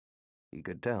He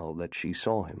could tell that she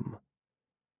saw him.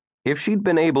 If she'd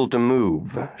been able to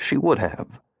move, she would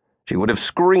have. She would have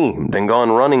screamed and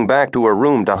gone running back to her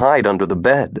room to hide under the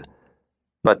bed.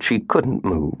 But she couldn't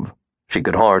move. She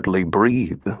could hardly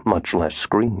breathe, much less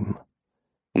scream.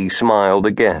 He smiled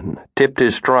again, tipped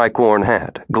his tricorn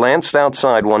hat, glanced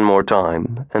outside one more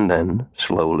time, and then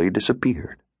slowly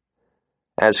disappeared.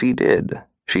 As he did,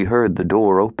 she heard the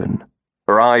door open.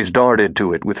 Her eyes darted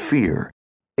to it with fear.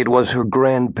 It was her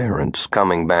grandparents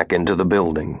coming back into the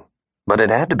building. But it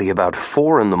had to be about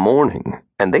 4 a.m,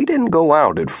 and they didn't go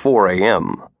out at 4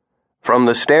 a.m. From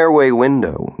the stairway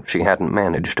window, she hadn't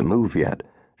managed to move yet.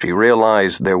 She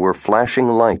realized there were flashing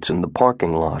lights in the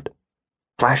parking lot.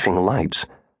 Flashing lights,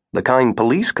 the kind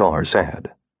police cars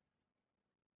had.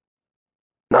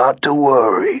 "Not to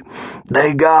worry.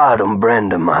 They got 'em,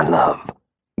 Brenda, my love,"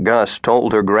 Gus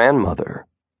told her grandmother.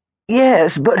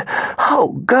 "Yes, but,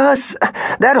 oh, Gus,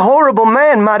 that horrible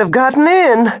man might have gotten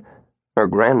in." Her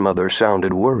grandmother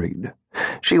sounded worried.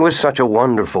 She was such a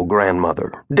wonderful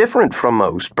grandmother, different from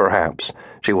most, perhaps.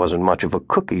 She wasn't much of a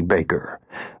cookie baker,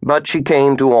 but she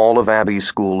came to all of Abby's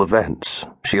school events.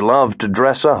 She loved to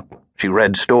dress up. She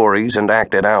read stories and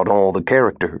acted out all the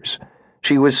characters.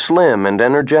 She was slim and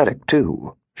energetic,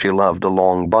 too. She loved a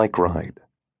long bike ride.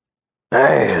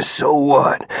 "Hey, so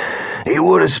what? He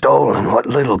would have stolen what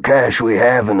little cash we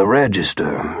have in the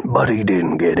register, but he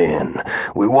didn't get in.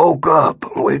 We woke up,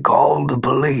 we called the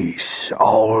police.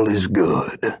 All is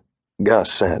good,"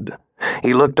 Gus said.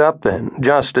 He looked up then,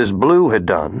 just as Blue had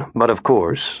done, but of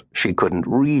course, she couldn't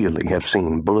really have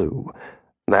seen Blue.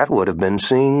 That would have been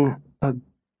seeing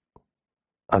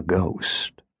a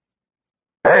ghost.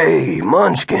 "Hey,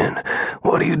 Munchkin,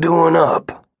 what are you doing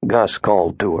up?" Gus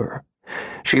called to her.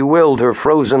 She willed her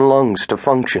frozen lungs to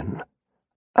function.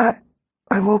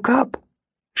 I woke up,"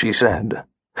 she said.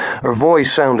 Her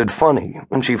voice sounded funny,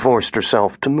 and she forced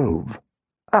herself to move.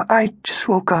 I just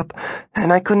woke up,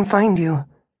 and I couldn't find you."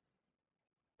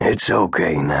 "It's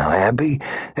okay now, Abby.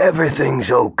 Everything's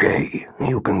okay.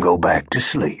 You can go back to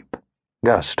sleep,"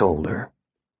 Gus told her.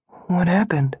 "What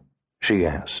happened?" she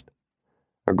asked.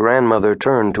 Her grandmother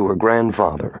turned to her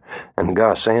grandfather, and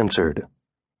Gus answered,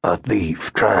 "A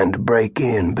thief trying to break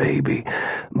in, baby,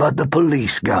 but the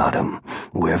police got him.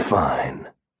 We're fine."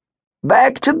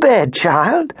 "Back to bed,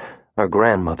 child," her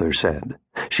grandmother said.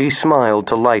 She smiled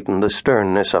to lighten the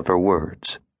sternness of her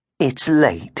words. "It's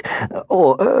late,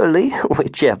 or early,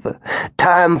 whichever.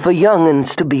 Time for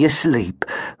young'uns to be asleep.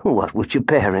 What would your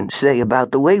parents say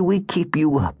about the way we keep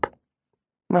you up?"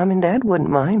 "Mom and Dad wouldn't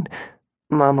mind.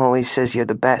 Mom always says you're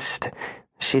the best.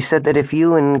 She said that if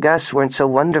you and Gus weren't so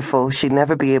wonderful, she'd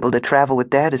never be able to travel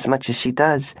with Dad as much as she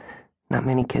does. Not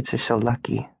many kids are so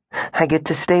lucky. I get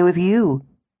to stay with you."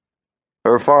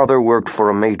 Her father worked for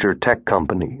a major tech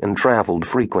company and traveled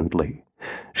frequently.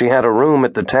 She had a room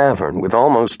at the tavern with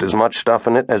almost as much stuff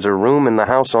in it as a room in the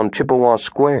house on Chippewa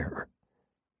Square.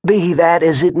 "Be that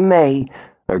as it may,"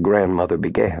 her grandmother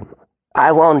began,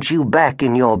 "I want you back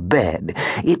in your bed.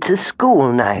 It's a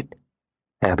school night."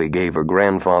 Abby gave her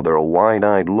grandfather a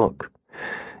wide-eyed look.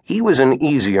 He was an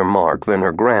easier mark than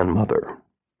her grandmother.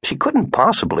 She couldn't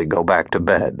possibly go back to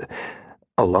bed.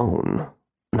 Alone.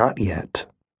 Not yet.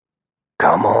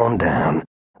 "Come on down.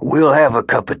 We'll have a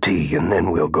cup of tea and then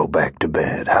we'll go back to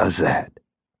bed. How's that?"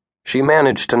 She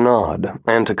managed to nod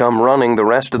and to come running the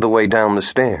rest of the way down the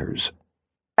stairs.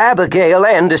 "Abigail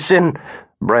Anderson,"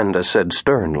 Brenda said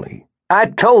sternly. "I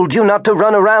told you not to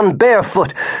run around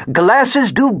barefoot.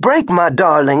 Glasses do break, my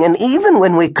darling, and even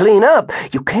when we clean up,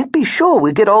 you can't be sure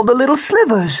we get all the little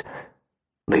slivers."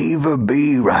 "Leave her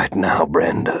be right now,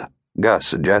 Brenda," Gus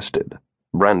suggested.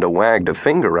 Brenda wagged a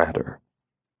finger at her.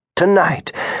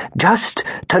 "Tonight, just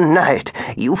tonight,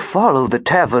 you follow the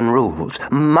tavern rules.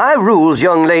 My rules,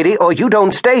 young lady, or you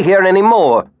don't stay here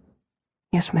anymore."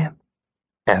 "Yes, ma'am,"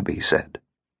 Abby said.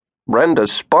 Brenda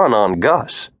spun on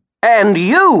Gus. "And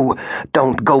you!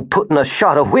 Don't go putting a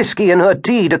shot of whiskey in her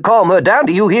tea to calm her down,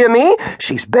 do you hear me?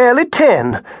 She's barely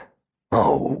 10.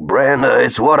 "Oh, Brenda,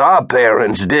 it's what our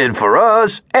parents did for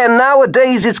us." "And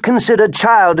nowadays it's considered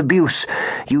child abuse.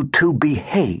 You two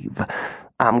behave.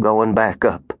 I'm going back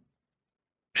up."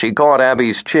 She caught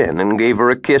Abby's chin and gave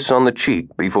her a kiss on the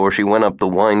cheek before she went up the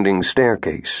winding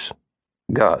staircase.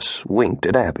 Gus winked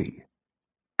at Abby.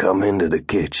 "Come into the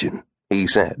kitchen," he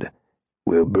said.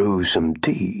 "We'll brew some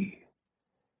tea."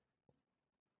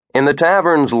 In the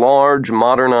tavern's large,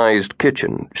 modernized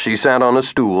kitchen, she sat on a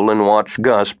stool and watched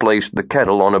Gus place the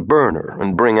kettle on a burner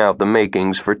and bring out the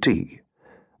makings for tea.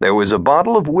 There was a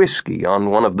bottle of whiskey on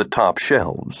one of the top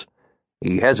shelves.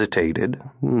 He hesitated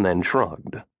and then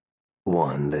shrugged.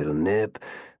 "One little nip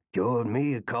cured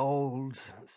me of colds."